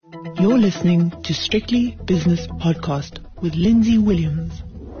You're listening to Strictly Business Podcast with Lindsay Williams.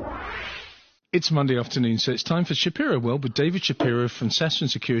 It's Monday afternoon, so it's time for Shapiroworld with David Shapiro from Sasfin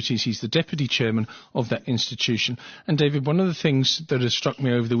Securities. He's the deputy chairman of that institution. And David, one of the things that has struck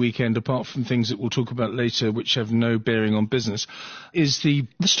me over the weekend, apart from things that we'll talk about later which have no bearing on business, is the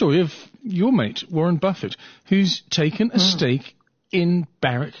story of your mate, Warren Buffett, who's taken a stake in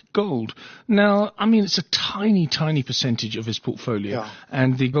Barrick Gold. Now, I mean, it's a tiny, tiny percentage of his portfolio,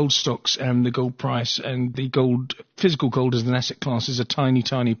 and the gold stocks and the gold price and the gold, physical gold as an asset class is a tiny,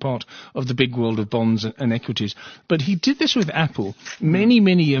 tiny part of the big world of bonds and equities. But he did this with Apple I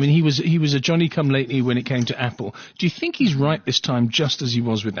mean, he was a Johnny-come-lately when it came to Apple. Do you think he's right this time, just as he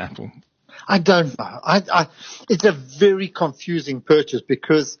was with Apple? I don't know. It's a very confusing purchase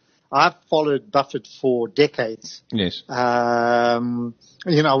because I've followed Buffett for decades. Yes. I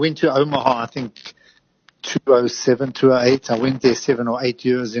went to Omaha, I think, 2007, 2008. I went there 7 or 8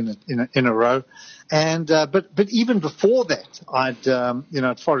 years in a row. And, but even before that, I'd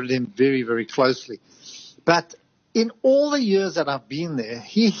followed him very, very closely. But in all the years that I've been there,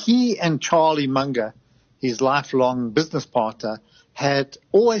 he and Charlie Munger, his lifelong business partner, had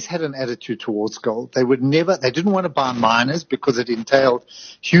always had an attitude towards gold. They didn't want to buy miners because it entailed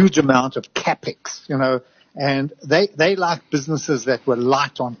huge amount of capex, and they liked businesses that were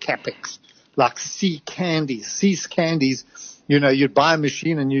light on capex, like Cease Candies. You'd buy a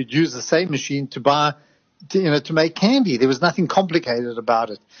machine and you'd use the same machine to make candy. There was nothing complicated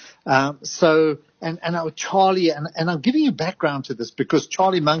about it. Charlie, and I'm giving you background to this because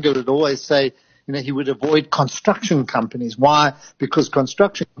Charlie Munger would always say, he would avoid construction companies. Why? Because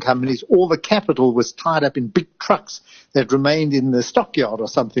construction companies, all the capital was tied up in big trucks that remained in the stockyard or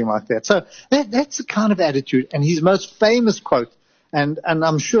something like that. So that's the kind of attitude. And his most famous quote, and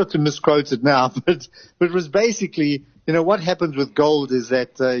I'm sure to misquote it now, but it was basically, what happens with gold is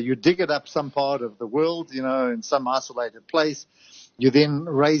that you dig it up some part of the world, in some isolated place. You then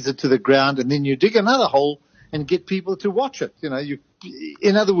raise it to the ground, and then you dig another hole and get people to watch it.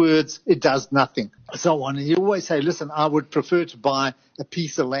 In other words, it does nothing. So on. And you always say, listen, I would prefer to buy a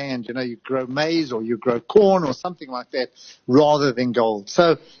piece of land. You grow maize or you grow corn or something like that rather than gold.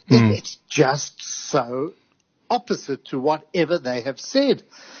 So it's just so opposite to whatever they have said.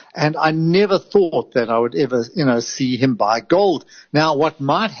 And I never thought that I would ever, see him buy gold. Now, what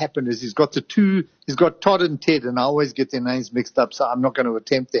might happen is he's got Todd and Ted, and I always get their names mixed up, so I'm not going to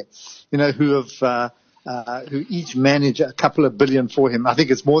attempt them, who each manage a couple of billion for him. I think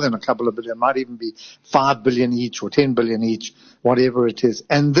it's more than a couple of billion. It might even be 5 billion each or 10 billion each, whatever it is.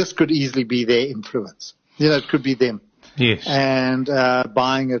 And this could easily be their influence. It could be them. Yes. And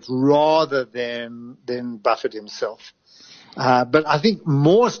buying it rather than Buffett himself. But I think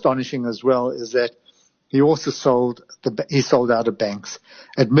more astonishing as well is that he also sold out of banks.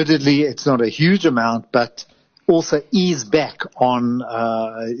 Admittedly, it's not a huge amount, but also eased back on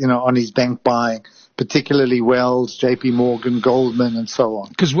his bank buying, particularly Wells, JP Morgan, Goldman, and so on.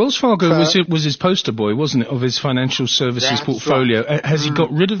 Because Wells Fargo was his poster boy, wasn't it, of his financial services portfolio? Right. Has he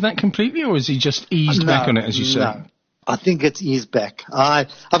got rid of that completely, or has he just eased back on it, as you say? No. I think it's eased back.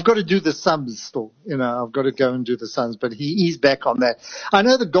 I've got to do the sums still. I've got to go and do the sums, but he eased back on that. I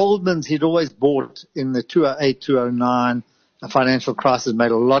know the Goldmans he'd always bought in the 2008, 2009 financial crisis,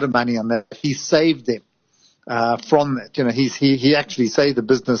 made a lot of money on that. He saved them from that. He actually saved the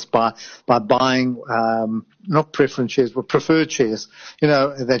business by buying not preference shares, but preferred shares,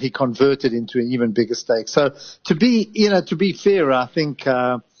 that he converted into an even bigger stake. So to be fair, I think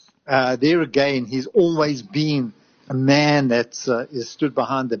there again, he's always been a man that's is stood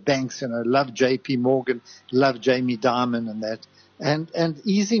behind the banks, loved JP Morgan, loved Jamie Dimon and that, and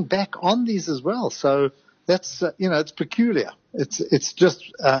easing back on these as well. So that's, it's peculiar. It's just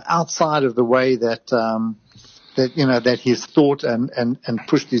outside of the way that he's thought and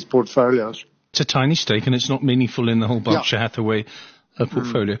pushed his portfolios. It's a tiny stake and it's not meaningful in the whole Berkshire Hathaway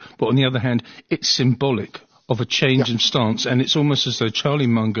portfolio. But on the other hand, it's symbolic of a change in stance, and it's almost as though Charlie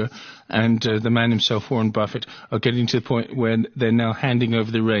Munger and the man himself, Warren Buffett, are getting to the point where they're now handing over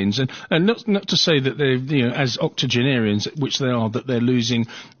the reins, and not to say that they're, as octogenarians, which they are, that they're losing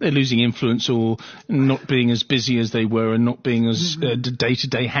influence or not being as busy as they were and not being as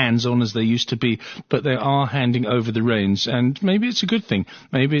day-to-day hands-on as they used to be, but they are handing over the reins, and maybe it's a good thing,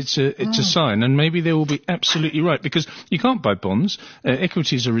 maybe it's a sign, and maybe they will be absolutely right, because you can't buy bonds,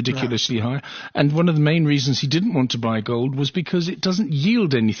 equities are ridiculously high, and one of the main reasons he didn't want to buy gold was because it doesn't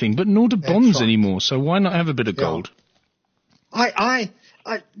yield anything, but nor do bonds anymore. So why not have a bit of gold?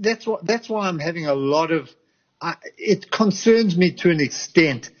 That's why I'm having a lot of. It concerns me to an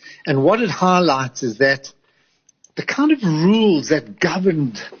extent, and what it highlights is that the kind of rules that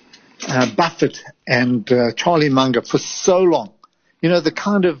governed Buffett and Charlie Munger for so long.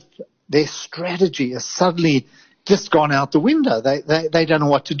 Their strategy has suddenly just gone out the window. They don't know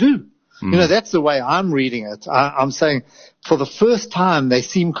what to do. That's the way I'm reading it. I'm saying for the first time they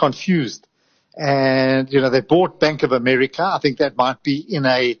seem confused. And, they bought Bank of America. I think that might be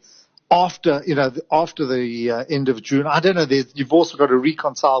after the end of June. I don't know. You've also got to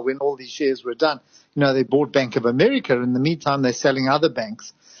reconcile when all these shares were done. They bought Bank of America. In the meantime, they're selling other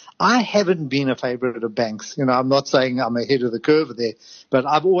banks. I haven't been a favorite of banks. I'm not saying I'm ahead of the curve there, but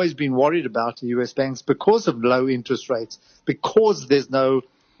I've always been worried about the U.S. banks because of low interest rates, because there's no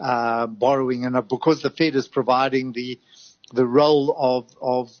borrowing, and because the Fed is providing the role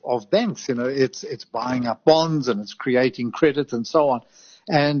of banks. It's buying up bonds and it's creating credit and so on.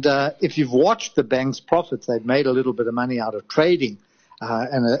 And if you've watched the bank's profits, they've made a little bit of money out of trading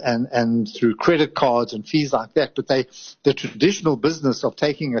and through credit cards and fees like that. But the traditional business of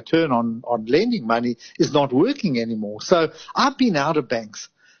taking a turn on lending money is not working anymore. So I've been out of banks,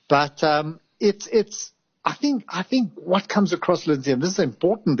 but I think what comes across, Lindsay, and this is the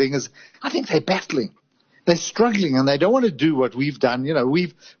important thing, is I think they're battling. They're struggling and they don't want to do what we've done.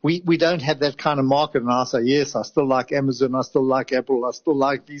 We don't have that kind of market. And I say, yes, I still like Amazon. I still like Apple. I still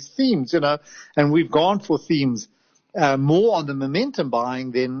like these themes, and we've gone for themes, more on the momentum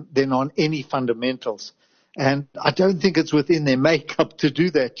buying than on any fundamentals. And I don't think it's within their makeup to do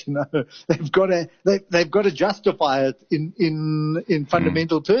that. They've got to justify it in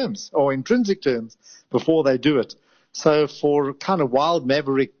fundamental terms or intrinsic terms before they do it. So for kind of wild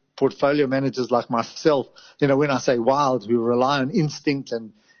maverick portfolio managers like myself, when I say wild, who rely on instinct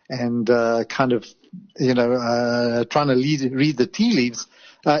and kind of, trying to read the tea leaves,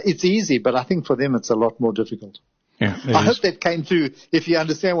 it's easy, but I think for them it's a lot more difficult. Yeah, I hope that came through. If you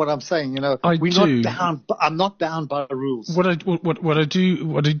understand what I'm saying, I'm not bound by rules. What I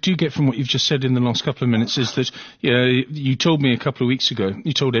do get from what you've just said in the last couple of minutes is that you told me a couple of weeks ago,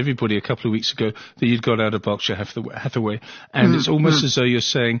 you told everybody a couple of weeks ago that you'd got out of Berkshire Hathaway, and it's almost as though you're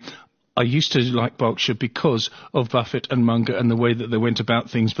saying, I used to like Berkshire because of Buffett and Munger and the way that they went about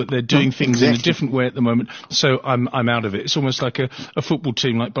things, but they're doing things in a different way at the moment, so I'm out of it. It's almost like a football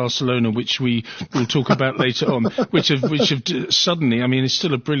team like Barcelona, which we will talk about later on, which have suddenly, I mean, it's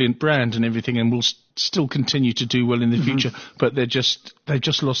still a brilliant brand and everything, and will still continue to do well in the future, but they've just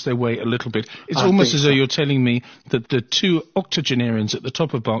lost their way a little bit. It's almost as though you're telling me that the two octogenarians at the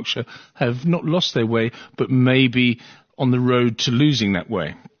top of Berkshire have not lost their way, but maybe on the road to losing that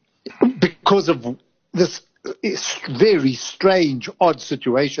way. Because of this very strange, odd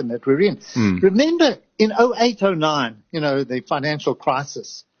situation that we're in. Remember, in 2008-09, the financial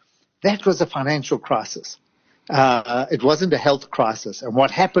crisis, that was a financial crisis. It wasn't a health crisis. And what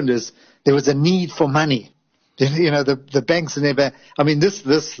happened is there was a need for money. The banks never, I mean,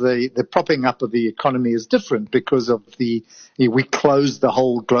 the propping up of the economy is different because of we closed the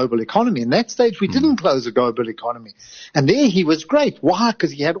whole global economy. In that stage, we didn't close the global economy. And there he was great. Why?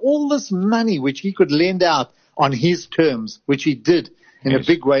 Because he had all this money which he could lend out on his terms, which he did in a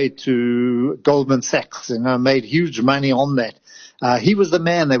big way to Goldman Sachs, made huge money on that. He was the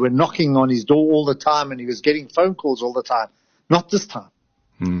man. They were knocking on his door all the time and he was getting phone calls all the time. Not this time.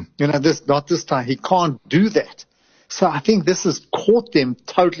 Not this time. He can't do that. So I think this has caught them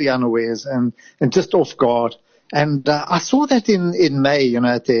totally unawares and just off guard. And I saw that in May,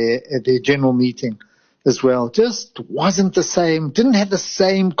 at their general meeting as well. Just wasn't the same, didn't have the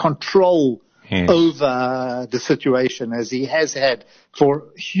same control over the situation as he has had for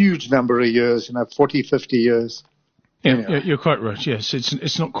a huge number of years, 40, 50 years. Yeah, you're quite right. Yes,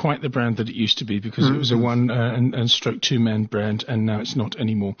 it's not quite the brand that it used to be because it was a one and stroke two-man brand, and now it's not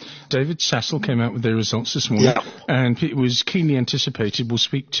anymore. David Sassel came out with their results this morning, and it was keenly anticipated. We'll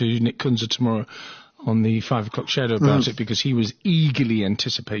speak to Nick Kunze tomorrow on the 5 o'clock shadow about it because he was eagerly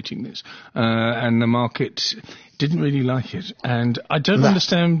anticipating this, and the market didn't really like it. And I don't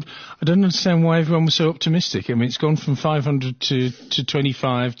understand why everyone was so optimistic. I mean, it's gone from 500 to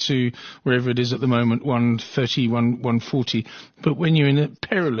 25 to wherever it is at the moment, 130, 140. But when you're in a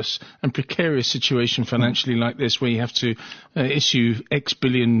perilous and precarious situation financially like this, where you have to issue X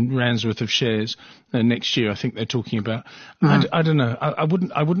billion rands worth of shares next year, I think they're talking about. I don't know. I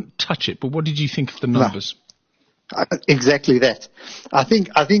wouldn't touch it. But what did you think of the numbers? Exactly that. I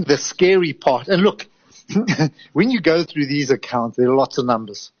think the scary part, and look, when you go through these accounts, there are lots of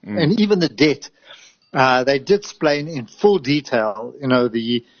numbers. And even the debt, they did explain in full detail,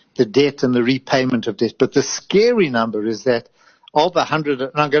 the debt and the repayment of debt. But the scary number is that of 100,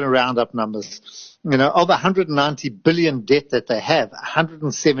 and I'm going to round up numbers, of 190 billion debt that they have,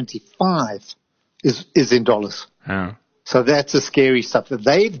 175 is in dollars. Yeah. So that's the scary stuff.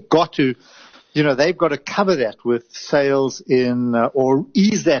 They've got to, they've got to cover that with sales in, or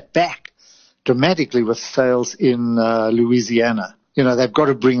ease that back dramatically with sales in Louisiana. They've got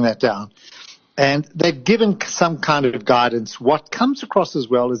to bring that down. And they've given some kind of guidance. What comes across as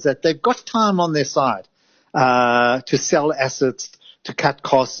well is that they've got time on their side to sell assets, to cut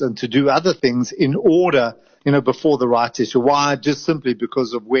costs, and to do other things in order, before the rights issue. Why? Just simply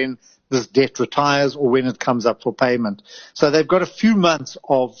because of when this debt retires or when it comes up for payment. So they've got a few months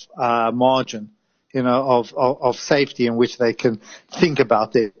of margin, of safety in which they can think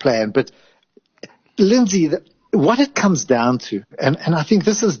about their plan. But Lindsay, what it comes down to, and I think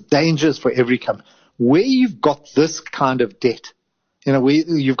this is dangerous for every company, where you've got this kind of debt,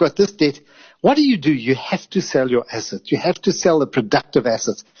 you've got this debt, what do? You have to sell your assets. You have to sell the productive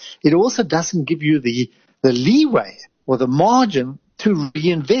assets. It also doesn't give you the leeway or the margin to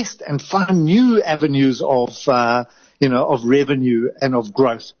reinvest and find new avenues of revenue and of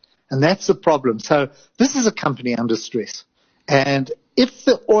growth. And that's the problem. So this is a company under stress. And if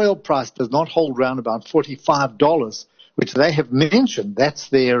the oil price does not hold around about $45, which they have mentioned, that's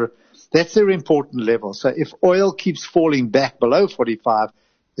their important level. So if oil keeps falling back below 45,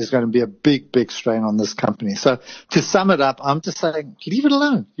 there's going to be a big, big strain on this company. So to sum it up, I'm just saying, leave it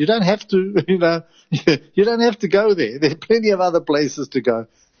alone. You don't have to, you don't have to go there. There are plenty of other places to go.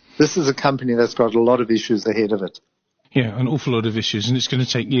 This is a company that's got a lot of issues ahead of it. Yeah, an awful lot of issues, and it's going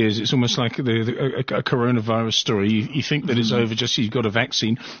to take years. It's almost like a coronavirus story. You think that it's over just so you've got a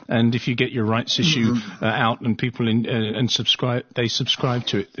vaccine, and if you get your rights issue out and people subscribe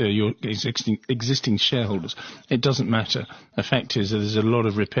to it, your existing shareholders, it doesn't matter. The fact is that there's a lot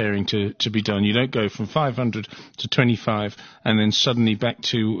of repairing to be done. You don't go from 500 to 25 and then suddenly back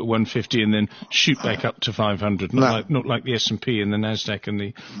to 150 and then shoot back up to 500. Not like the S&P and the Nasdaq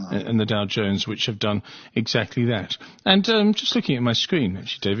and the Dow Jones, which have done exactly that. And just looking at my screen,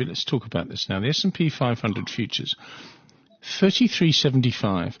 actually, David, let's talk about this now. The S&P 500 futures,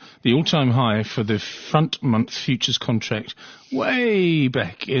 33.75. The all-time high for the front month futures contract way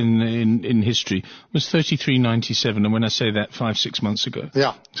back in history was 33.97. And when I say that, 5-6 months ago,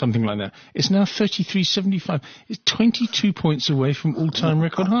 something like that, it's now 33.75. It's 22 points away from all-time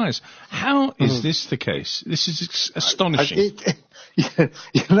record highs. How is this the case? This is astonishing.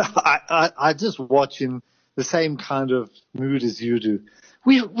 I just watch in the same kind of mood as you do.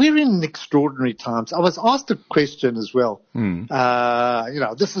 We're in extraordinary times. I was asked a question as well.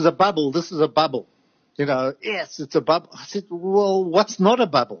 This is a bubble. This is a bubble. Yes, it's a bubble. I said, well, what's not a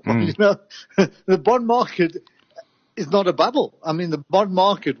bubble? The bond market is not a bubble. I mean, the bond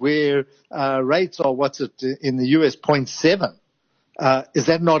market where rates are, in the US, 0.7, is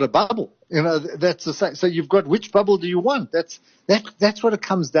that not a bubble? That's the same. So you've got, which bubble do you want? That's what it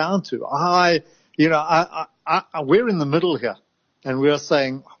comes down to. We're in the middle here, and we're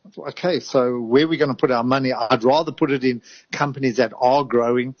saying, okay, so where are we going to put our money? I'd rather put it in companies that are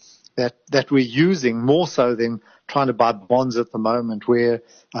growing, that we're using more so than trying to buy bonds at the moment, where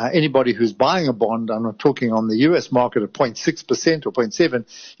anybody who's buying a bond, I'm not talking on the US market at 0.6% or 0.7,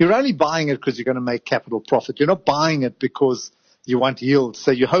 you're only buying it because you're going to make capital profit. You're not buying it because you want yield. So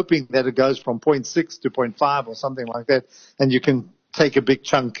you're hoping that it goes from 0.6 to 0.5 or something like that, and you can take a big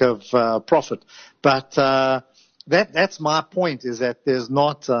chunk of profit. But that's my point, is that there's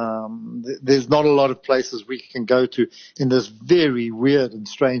not a lot of places we can go to in this very weird and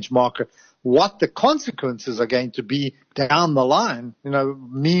strange market. What the consequences are going to be down the line,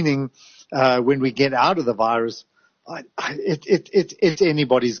 meaning when we get out of the virus, it's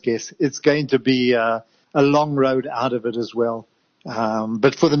anybody's guess. It's going to be a long road out of it as well.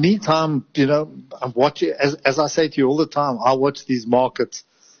 But for the meantime, I'm watching, as I say to you all the time, I watch these markets,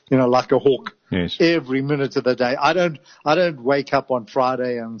 like a hawk. Yes. Every minute of the day. I don't wake up on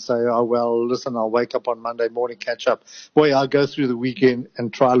Friday and say, oh, well, listen, I'll wake up on Monday morning, catch up. Boy, I go through the weekend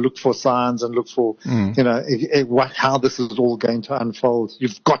and try to look for signs and look for, how this is all going to unfold.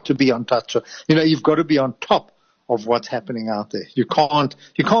 You've got to be on touch. You've got to be on top of what's happening out there. You can't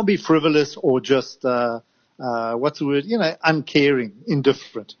be frivolous or just, what's the word? Uncaring,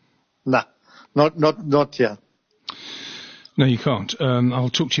 indifferent. Nah, not here. No, you can't. I'll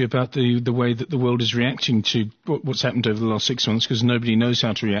talk to you about the way that the world is reacting to what's happened over the last 6 months, because nobody knows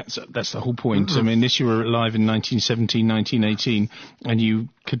how to react. That's the whole point. Mm-hmm. I mean, this you were alive in 1917, 1918, and you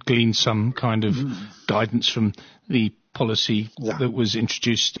could glean some kind of guidance from the policy that was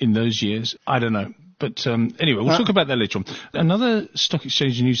introduced in those years. I don't know. But anyway, we'll talk about that later on. Another stock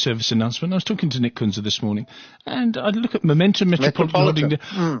exchange and news service announcement. I was talking to Nick Kunze this morning, and I look at Momentum Metropolitan.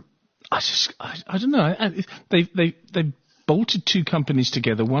 I don't know. They bolted two companies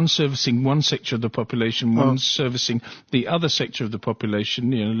together, one servicing one sector of the population, one servicing the other sector of the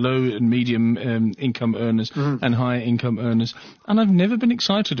population, low and medium income earners and higher income earners. And I've never been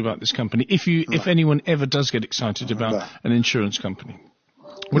excited about this company. If anyone ever does get excited about an insurance company.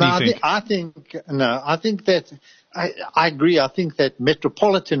 What do you think? I think that I agree. I think that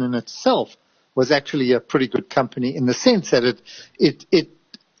Metropolitan in itself was actually a pretty good company in the sense that it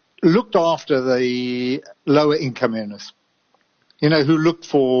looked after the lower income earners, who looked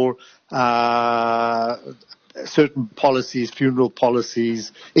for certain policies, funeral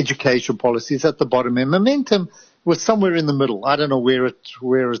policies, education policies at the bottom. And Momentum was somewhere in the middle. I don't know where it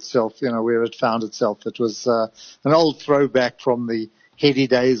found itself. It was an old throwback from the heady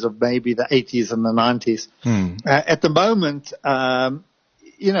days of maybe the 80s and the 90s. At the moment,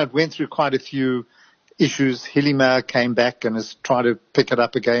 it went through quite a few issues. Hillimer came back and has tried to pick it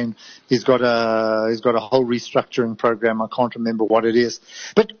up again. He's got a whole restructuring program. I can't remember what it is.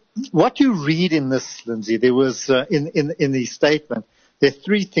 But what you read in this, Lindsay, there was in the statement, there are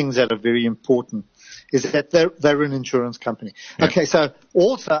three things that are very important. Is that they're an insurance company. Yeah. Okay, so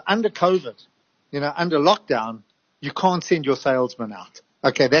also under COVID, under lockdown, you can't send your salesman out.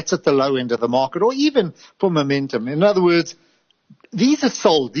 Okay, that's at the low end of the market, or even for Momentum. In other words, these are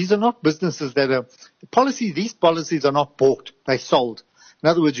sold. These are not businesses that are these policies are not bought. They're sold. In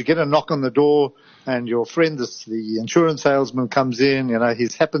other words, you get a knock on the door and your friend, the insurance salesman comes in, he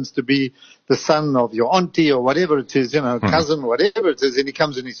happens to be the son of your auntie or whatever it is, cousin, whatever it is, and he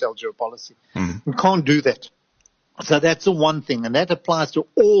comes and he sells you a policy. You can't do that. So that's the one thing, and that applies to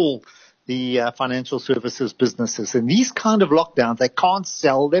all the financial services businesses. In these kind of lockdowns, they can't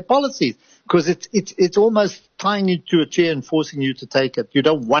sell their policies because it's almost tying you to a chair and forcing you to take it. You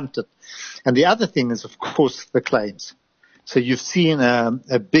don't want it. And the other thing is, of course, the claims. So you've seen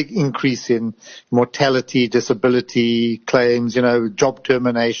a big increase in mortality, disability claims, job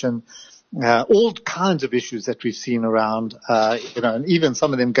termination, all kinds of issues that we've seen around, and even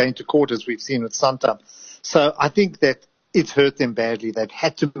some of them going to court as we've seen with Santam. So I think that it's hurt them badly. They've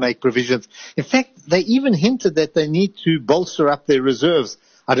had to make provisions. In fact, they even hinted that they need to bolster up their reserves.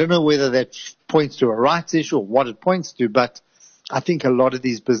 I don't know whether that points to a rights issue or what it points to, but I think a lot of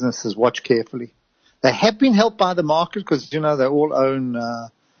these businesses watch carefully. They have been helped by the market because, they all own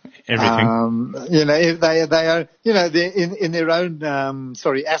everything. They own, they're in their own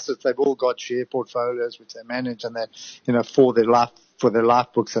assets. They've all got share portfolios which they manage, and that for their life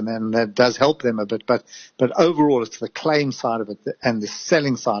books, and then that does help them a bit. But overall, it's the claim side of it and the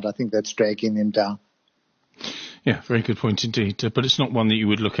selling side. I think that's dragging them down. Yeah, very good point indeed. But it's not one that you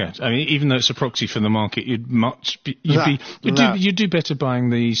would look at. I mean, even though it's a proxy for the market, you'd do better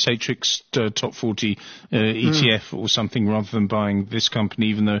buying the Satrix Top 40 ETF or something rather than buying this company,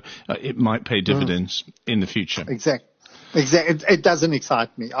 even though it might pay dividends in the future. Exactly. It doesn't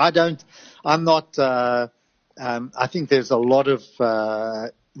excite me. I'm not. I think there's a lot of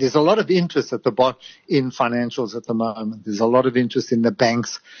interest in financials at the moment. There's a lot of interest in the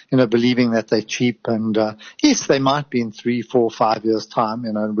banks, believing that they're cheap. And yes, they might be in 3, 4, 5 years' time.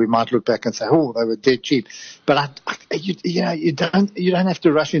 We might look back and say, oh, they were dead cheap. But you don't have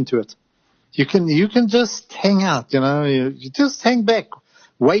to rush into it. You can just hang out. You just hang back,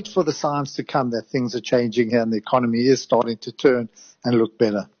 wait for the signs to come that things are changing here and the economy is starting to turn and look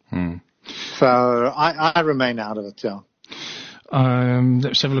better. So I remain out of it. Yeah.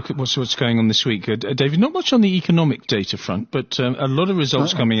 Let's have a look at what's going on this week. David, not much on the economic data front, but a lot of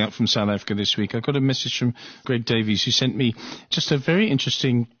results coming out from South Africa this week. I got a message from Greg Davies who sent me just a very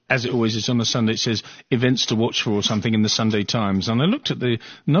interesting, as it always is on a Sunday, it says events to watch for or something in the Sunday Times. And I looked at the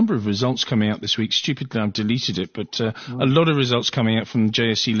number of results coming out this week. Stupidly, I've deleted it, but a lot of results coming out from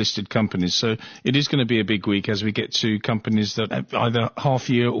JSE listed companies. So it is going to be a big week as we get to companies that have either half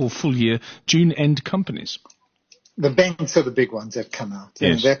year or full year June end companies. The banks are the big ones that come out.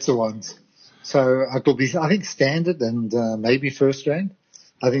 Yes. That's the ones. So it will be, I think, Standard and maybe First Rand.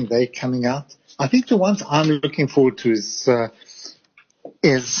 I think they're coming out. I think the ones I'm looking forward to is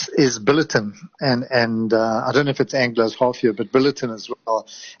Billiton and I don't know if it's Anglo's half year, but Billiton as well.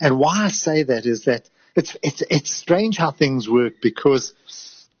 And why I say that is that it's strange how things work because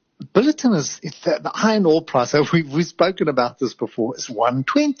Billiton the iron ore price. We've spoken about this before. Is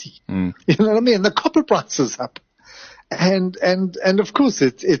 $120. You know what I mean? The copper price is up. And of course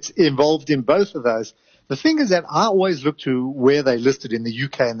it's involved in both of those. The thing is that I always look to where they listed in the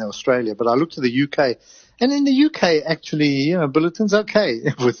UK and Australia, but I look to the UK, and in the UK actually, Billiton's okay.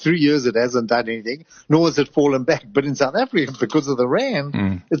 For 3 years it hasn't done anything, nor has it fallen back. But in South Africa, because of the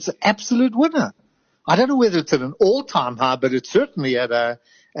rand, it's an absolute winner. I don't know whether it's at an all-time high, but it's certainly at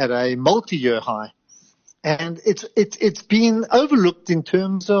a multi-year high. And it's been overlooked in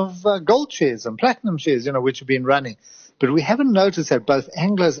terms of gold shares and platinum shares, which have been running. But we haven't noticed that both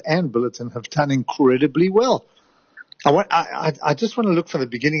Anglos and Bulletin have done incredibly well. I just want to look for the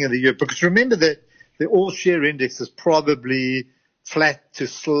beginning of the year, because remember that the all share index is probably flat to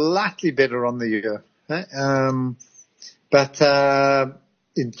slightly better on the year. But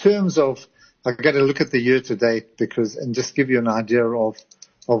in terms of, I've got to look at the year to date and just give you an idea of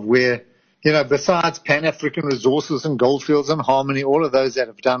where, besides Pan-African Resources and Goldfields and Harmony, all of those that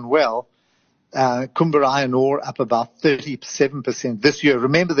have done well, Kumba Iron Ore up about 37% this year.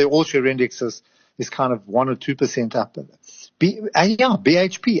 Remember, the all-share index is kind of 1 or 2% up.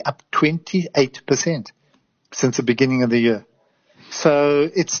 BHP up 28% since the beginning of the year. So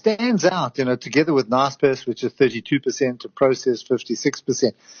it stands out, together with Naspers, which is 32%, to Process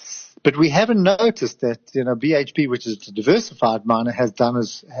 56%. But we haven't noticed that, BHP, which is a diversified miner, has done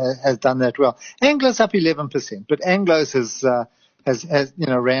that well. Anglo's up 11%, but Anglo's has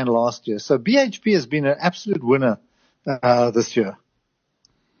ran last year. So BHP has been an absolute winner this year.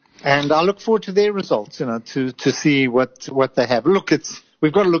 And I look forward to their results, to see what they have. Look,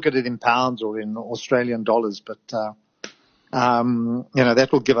 we've got to look at it in pounds or in Australian dollars, but that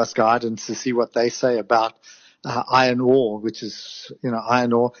will give us guidance to see what they say about iron ore, which is,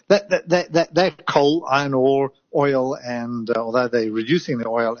 iron ore. They're coal, iron ore, oil, and although they're reducing the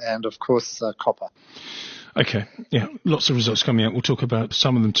oil, and of course copper. Okay, yeah, lots of results coming out. We'll talk about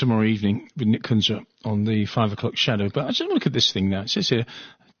some of them tomorrow evening with Nick Kunzer on the 5 o'clock shadow. But I just look at this thing now. It says here,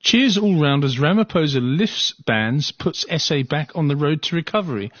 cheers all round as Ramaphosa lifts bans, puts SA back on the road to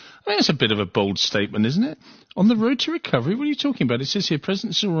recovery. I think that's a bit of a bold statement, isn't it? On the road to recovery? What are you talking about? It says here,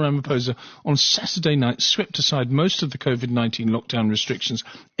 President Cyril Ramaphosa on Saturday night swept aside most of the COVID-19 lockdown restrictions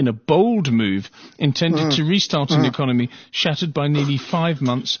in a bold move intended to restart an economy shattered by nearly 5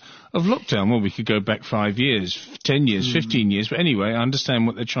 months of lockdown. Well, we could go back 5 years, 10 years, 15 years. But anyway, I understand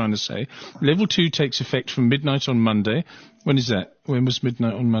what they're trying to say. Level 2 takes effect from midnight on Monday. When is that? When was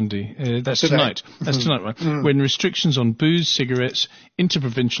midnight on Monday? That's tonight. That's tonight, right? When restrictions on booze, cigarettes,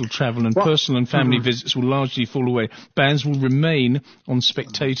 interprovincial travel and personal and family visits will largely fall away. Bans will remain on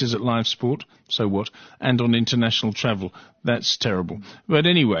spectators at live sport, so what, and on international travel. That's terrible. But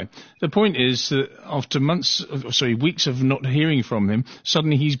anyway, the point is that after weeks of not hearing from him,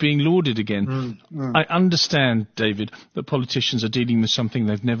 suddenly he's being lauded again. I understand, David, that politicians are dealing with something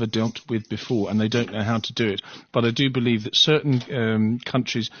they've never dealt with before and they don't know how to do it. But I do believe that certain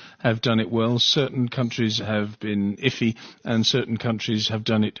countries have done it well, certain countries have been iffy, and certain countries have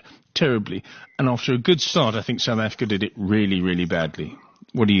done it terribly. And after a good start, I think South Africa did it really, really badly.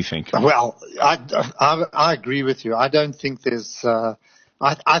 What do you think? Well, I agree with you. I don't think there's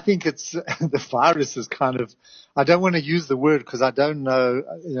I think it's the virus is kind of, I don't want to use the word because I don't know,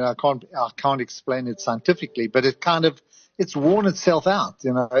 I can't explain it scientifically, but it's worn itself out,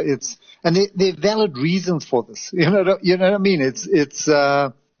 and there are valid reasons for this. You know what I mean?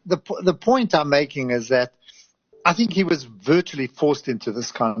 The point I'm making is that I think he was virtually forced into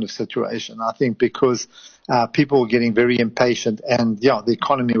this kind of situation. I think because people were getting very impatient and, the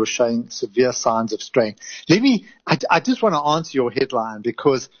economy was showing severe signs of strain. I just want to answer your headline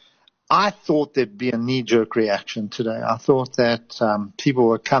because I thought there'd be a knee-jerk reaction today. I thought that people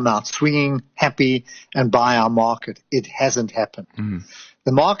would come out swinging, happy, and buy our market. It hasn't happened.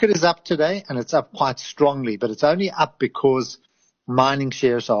 The market is up today, and it's up quite strongly, but it's only up because mining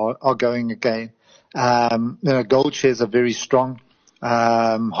shares are going again. Gold shares are very strong.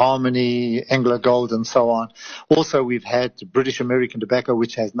 Harmony, Anglo Gold, and so on. Also, we've had British American Tobacco,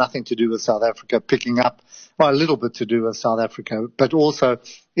 which has nothing to do with South Africa, picking up, a little bit to do with South Africa, but also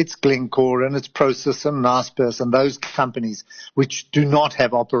it's Glencore and it's Process and Naspers and those companies which do not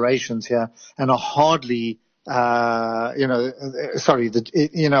have operations here and are hardly, hardly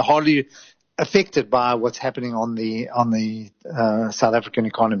affected by what's happening on the South African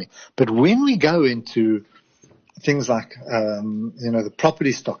economy. But when we go into things like, the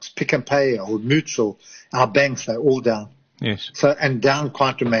property stocks, Pick and Pay, Old Mutual, our banks, they're all down. Yes. So, and down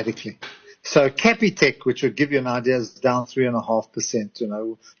quite dramatically. So Capitec, which would give you an idea, is down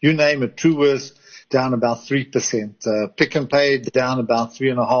 3.5%. You name it, Truworths down about 3%, Pick and Pay down about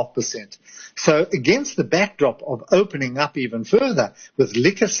 3.5%. So against the backdrop of opening up even further, with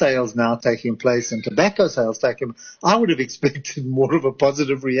liquor sales now taking place and tobacco sales taking, I would have expected more of a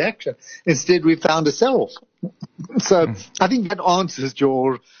positive reaction. Instead, we found a sell-off. So I think that answers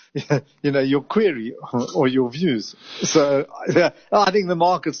your query or your views. So I think the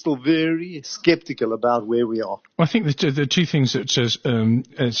market's still very skeptical about where we are. Well, I think the two things that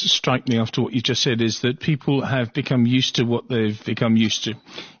strike me after what you just said is that people have become used to what they've become used to.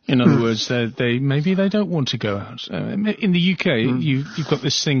 In other words, maybe they don't want to go out. In the UK, you've got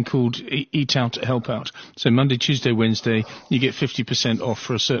this thing called Eat Out to Help Out. So Monday, Tuesday, Wednesday, you get 50% off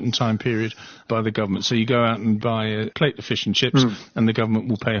for a certain time period by the government. So you go out and buy a plate of fish and chips, and the government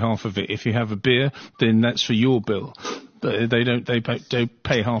will pay half of it. If you have a beer, then that's for your bill. But they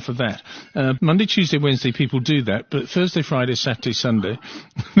pay half of that. Monday, Tuesday, Wednesday, people do that, but Thursday, Friday, Saturday, Sunday,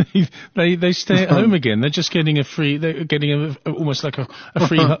 they stay at home again. They're just getting almost like a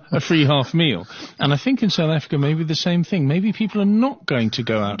free half meal. And I think in South Africa, maybe the same thing. Maybe people are not going to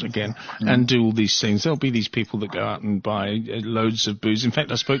go out again and do all these things. There'll be these people that go out and buy loads of booze. In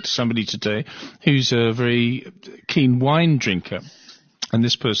fact, I spoke to somebody today who's a very keen wine drinker. And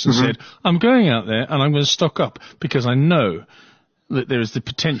this person said, I'm going out there and I'm going to stock up because I know that there is the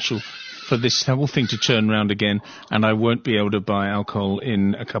potential for this whole thing to turn around again, and I won't be able to buy alcohol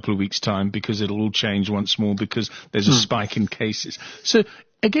in a couple of weeks' time because it'll all change once more because there's a spike in cases. So,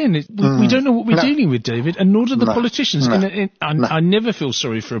 again, we don't know what we're dealing with, David, and nor do the politicians. I never feel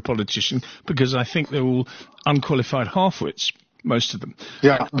sorry for a politician because I think they're all unqualified half-wits. Most of them.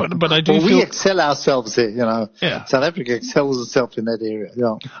 Yeah. But I do feel... we excel ourselves there, Yeah. South Africa excels itself in that area,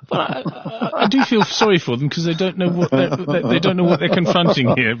 yeah. But I do feel sorry for them because they don't know what they're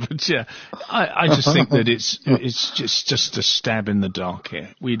confronting here. But yeah, I just think that it's just a stab in the dark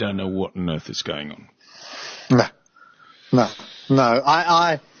here. We don't know what on earth is going on. No.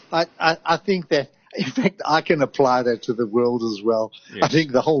 I think that, in fact, I can apply that to the world as well. Yes. I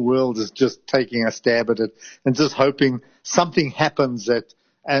think the whole world is just taking a stab at it and just hoping something happens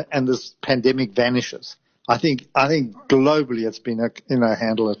and this pandemic vanishes. I think globally it's been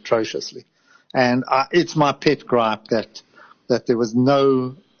handled atrociously, and it's my pet gripe that there was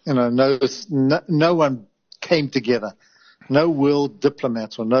no one came together. No world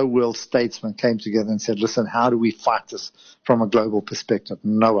diplomats or no world statesmen came together and said, listen, how do we fight this from a global perspective?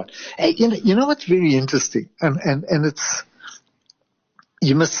 No one. Hey, you know what's very interesting? And it's,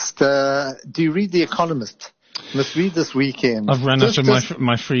 you must, do you read The Economist? You must read this weekend. I've run out of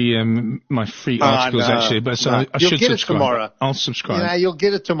my free articles actually, but so I should get subscribe. It tomorrow. I'll subscribe. You'll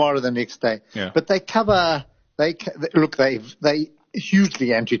get it tomorrow, the next day. Yeah. But they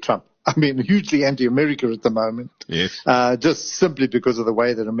hugely anti-Trump. I mean, hugely anti-America at the moment. Yes. Just simply because of the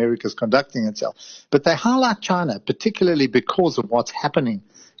way that America is conducting itself. But they highlight China, particularly because of what's happening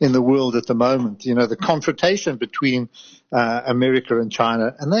in the world at the moment. The confrontation between America and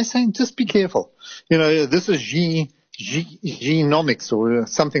China. And they're saying, just be careful. This is Xi-nomics or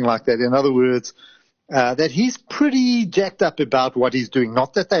something like that. In other words, that he's pretty jacked up about what he's doing.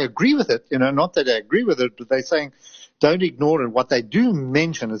 Not that they agree with it, but they're saying, don't ignore it. What they do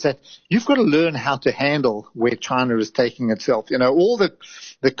mention is that you've got to learn how to handle where China is taking itself. All the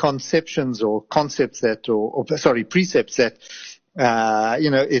conceptions or concepts precepts that,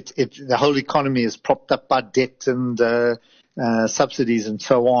 the whole economy is propped up by debt and, subsidies and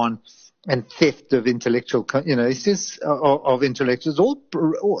so on, and theft of intellectual, he says, of intellectuals,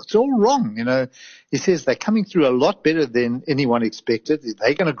 it's all wrong, He says they're coming through a lot better than anyone expected.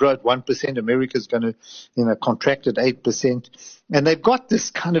 They're going to grow at 1%. America's going to, contract at 8%. And they've got this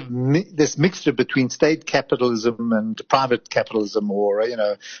kind of, this mixture between state capitalism and private capitalism or,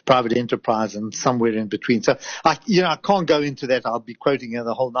 private enterprise and somewhere in between. So, I can't go into that. I'll be quoting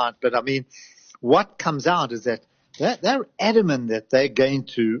the whole night. But I mean, what comes out is that they're adamant that they're going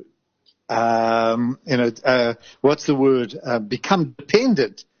to, become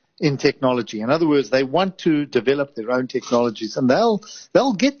dependent in technology. In other words, they want to develop their own technologies, and they'll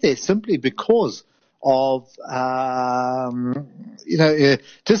get there simply because of,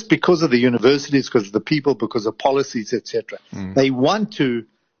 just because of the universities, because of the people, because of policies, etc. They want to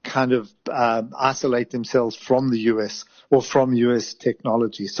kind of isolate themselves from the US or from US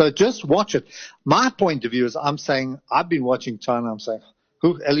technology. So just watch it. My point of view is I've been watching China. I'm saying,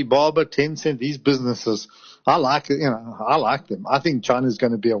 Alibaba, Tencent, these businesses, I like it. I like them. I think China is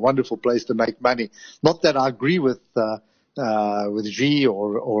going to be a wonderful place to make money. Not that I agree with Xi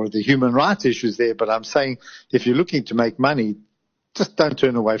or the human rights issues there, but I'm saying if you're looking to make money, just don't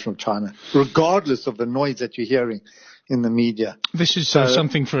turn away from China, regardless of the noise that you're hearing in the media. This is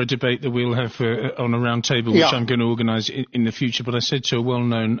something for a debate that we'll have on a round table, which I'm going to organise in the future. But I said to a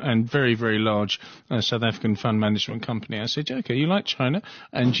well-known and very, very large South African fund management company, I said, okay, you like China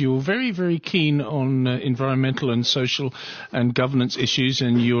and you're very, very keen on environmental and social and governance issues,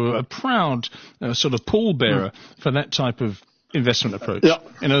 and you're a proud sort of pallbearer for that type of investment approach. Yeah.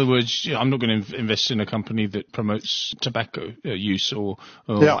 In other words, I'm not going to invest in a company that promotes tobacco use or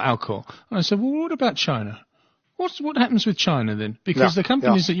alcohol. And I said, well, what about China? What happens with China then? Because the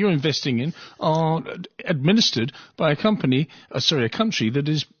companies that you're investing in are administered by a country that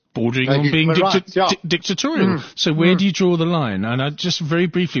is bordering on being dictatorial. So where do you draw the line? And just very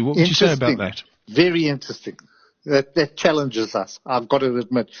briefly, what would you say about that? Very interesting. That challenges us, I've got to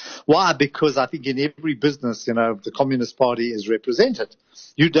admit. Why? Because I think in every business, the Communist Party is represented.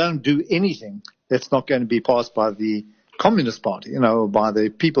 You don't do anything that's not going to be passed by the Communist Party, or by the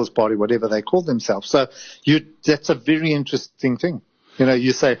People's Party, whatever they call themselves. So that's a very interesting thing.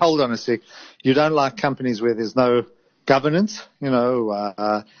 You say, hold on a sec, you don't like companies where there's no governance,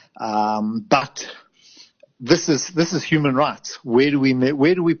 but this is human rights. Where do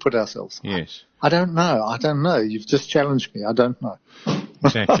we put ourselves? Yes. I don't know. You've just challenged me. I don't know.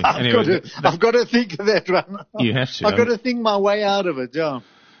 Exactly. I've got to think of that one. You have to. I've got to think my way out of it. Yeah.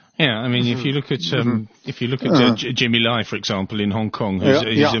 Yeah, I mean, if you look at Jimmy Lai, for example, in Hong Kong,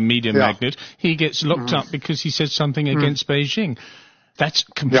 who's a media magnate, he gets locked up because he said something against Beijing. That's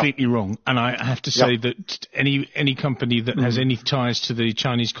completely wrong. And I have to say that any company that has any ties to the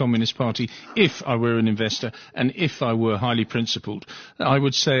Chinese Communist Party, if I were an investor and if I were highly principled, I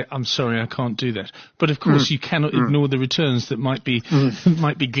would say, I'm sorry, I can't do that. But of course, you cannot ignore the returns that might be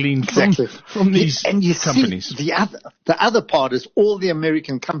gleaned from these companies. See, the other part is all the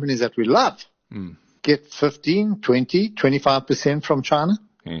American companies that we love get 15, 20, 25% from China.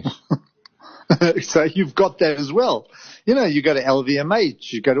 Yes. So you've got that as well. You go to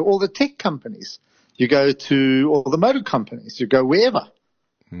LVMH, you go to all the tech companies, you go to all the motor companies, you go wherever.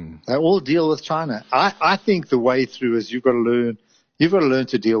 They all deal with China. I think the way through is you've got to learn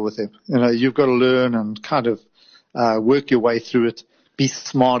to deal with them. You've got to learn and kind of work your way through it, be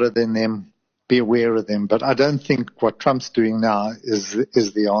smarter than them, be aware of them. But I don't think what Trump's doing now is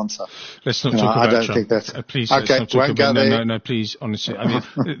the answer. Let's not talk about Trump. I don't think that's... please, okay, let's not talk about... No, please, honestly. I mean,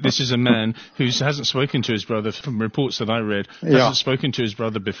 this is a man who hasn't spoken to his brother, from reports that I read, hasn't spoken to his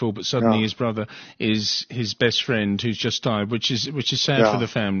brother before, but suddenly his brother is his best friend who's just died, which is sad for the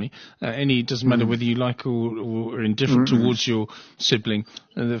family. It doesn't matter whether you like or are indifferent towards your sibling.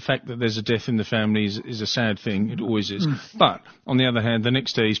 The fact that there's a death in the family is a sad thing. It always is. But on the other hand, the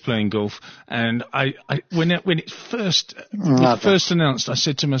next day he's playing golf, and when it first announced, I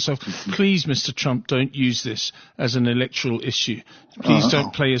said to myself, please, Mr. Trump, don't use this as an electoral issue. Please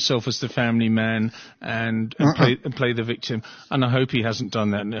don't play yourself as the family man and play the victim. And I hope he hasn't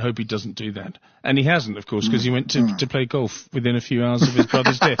done that, and I hope he doesn't do that. And he hasn't, of course, because he went to play golf within a few hours of his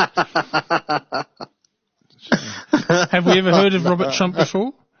brother's death. Have we ever heard of Robert Trump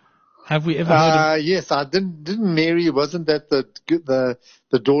before? Have we ever heard of... Yes, I didn't Mary, wasn't that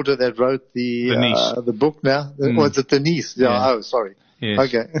the daughter that wrote the book now? Was it the niece? Yeah. Oh, sorry. Yes.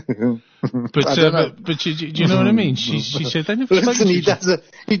 Okay. But do you know what I mean? She said they never... Listen,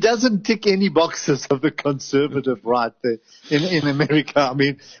 he doesn't tick any boxes of the conservative right there in America. I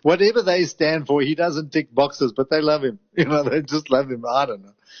mean, whatever they stand for, he doesn't tick boxes, but they love him. They just love him. I don't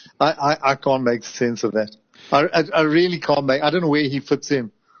know. I can't make sense of that. I really can't I don't know where he fits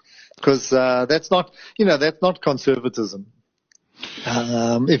in. Because that's not conservatism.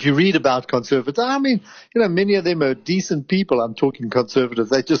 If you read about conservatives, I mean, many of them are decent people. I'm talking conservatives.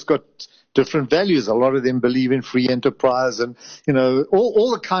 They just got different values. A lot of them believe in free enterprise and,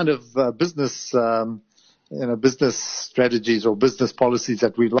 all the kind of business, business strategies or business policies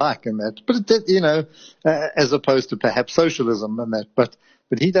that we like and that. But, as opposed to perhaps socialism and that. But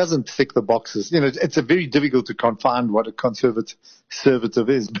he doesn't tick the boxes. It's a very difficult to confine what a conservative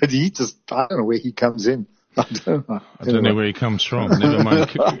is. But I don't know where he comes in. I don't know where he comes from. Never mind,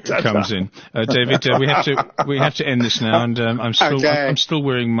 comes in. David, we have to end this now, and I'm still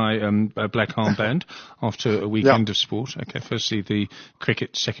wearing my black armband after a weekend of sport. Okay, firstly, the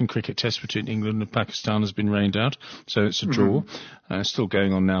second cricket test between England and Pakistan has been rained out, so it's a draw. Still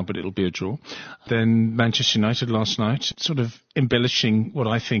going on now, but it'll be a draw. Then Manchester United last night, sort of embellishing what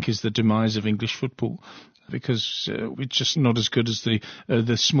I think is the demise of English football, because we're just not as good as the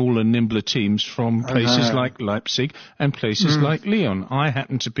smaller, nimbler teams from places like Leipzig and places like Lyon. I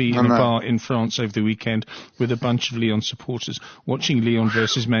happened to be in a bar in France over the weekend with a bunch of Lyon supporters watching Lyon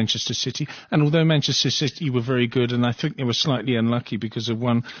versus Manchester City. And although Manchester City were very good, and I think they were slightly unlucky because of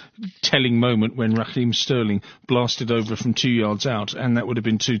one telling moment when Raheem Sterling blasted over from 2 yards out, and that would have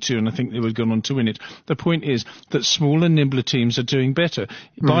been 2-2, and I think they would have gone on to win it. The point is that smaller, nimbler teams are doing better.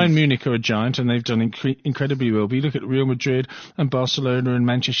 Bayern Munich are a giant, and they've done incredibly well. But you look at Real Madrid and Barcelona and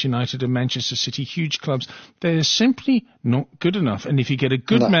Manchester United and Manchester City, huge clubs, they're simply not good enough. And if you get a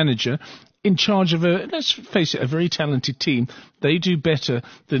good manager in charge of let's face it, a very talented team. They do better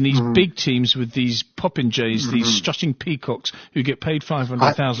than these big teams with these popinjays, these strutting peacocks who get paid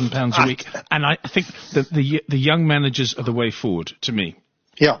 £500,000 a week. And I think that the young managers are the way forward, to me.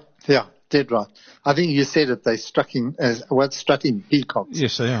 Yeah, dead right. I think you said it. They're strutting peacocks.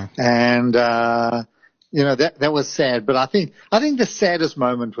 Yes, they are. And that was sad. But I think the saddest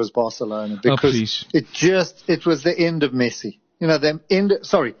moment was Barcelona, because it was the end of Messi.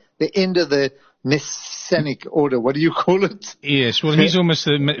 The end of the Messianic order. What do you call it? Yes, well, he's almost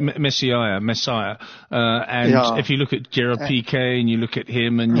the Messiah. And if you look at Gerard Piqué and you look at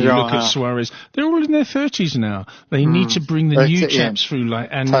him and you look at Suarez, they're all in their 30s now. They need to bring the new chaps through,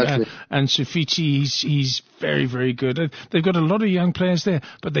 and Sufiti, he's very, very good. They've got a lot of young players there,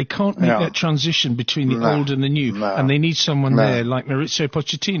 but they can't make that transition between the old and the new. And they need someone there like Maurizio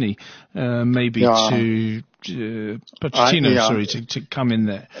Pochettino, to come in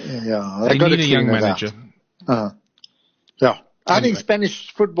there. Yeah, they need a young manager. I think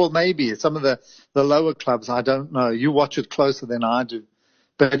Spanish football, maybe some of the lower clubs, I don't know. You watch it closer than I do,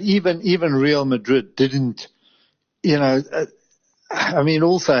 but even Real Madrid didn't,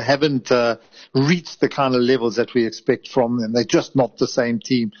 also haven't reached the kind of levels that we expect from them. They're just not the same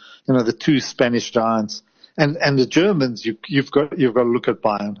team. The two Spanish giants. And the Germans, you've got to look at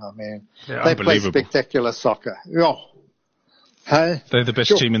Bayern. I mean, they play spectacular soccer. Hey? They're the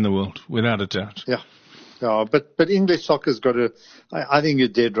best team in the world, without a doubt. Yeah, but English soccer's got to. I think you're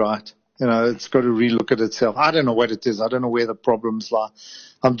dead right. It's got to relook at itself. I don't know what it is. I don't know where the problems lie.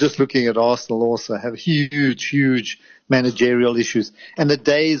 I'm just looking at Arsenal also have huge managerial issues. And the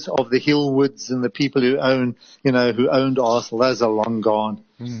days of the Hillwoods and the people who owned Arsenal, those are long gone.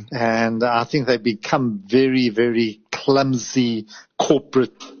 And I think they've become very, very clumsy,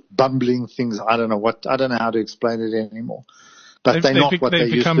 corporate, bumbling things. I don't know how to explain it anymore. But they're not what they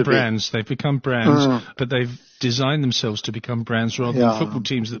used to be. They've become brands, but they've designed themselves to become brands rather than football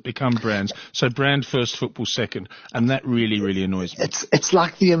teams that become brands. So brand first, football second, and that really, really annoys me. It's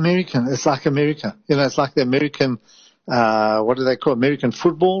like the American. It's like America. It's like the American. What do they call American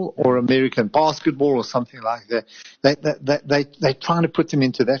football or American basketball or something like that? They're trying to put them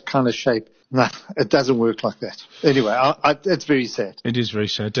into that kind of shape. No, it doesn't work like that. Anyway, it's very sad. It is very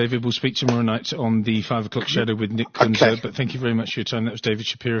sad. David, we'll speak tomorrow night on the 5 o'clock shadow with Nick Kunze. But thank you very much for your time. That was David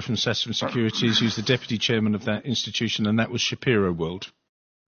Shapiro from Sasfin Securities, who's the deputy chairman of that institution, and that was Shapiroworld.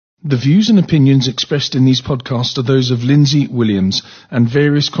 The views and opinions expressed in these podcasts are those of Lindsay Williams and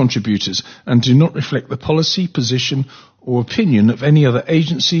various contributors and do not reflect the policy, position or opinion of any other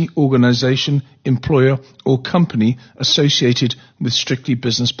agency, organisation, employer or company associated with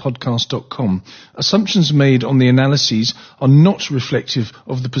strictlybusinesspodcast.com. Assumptions made on the analyses are not reflective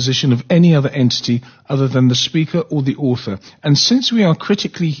of the position of any other entity other than the speaker or the author. And since we are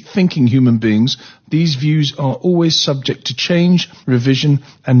critically thinking human beings, these views are always subject to change, revision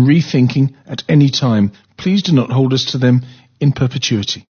and rethinking at any time. Please do not hold us to them in perpetuity.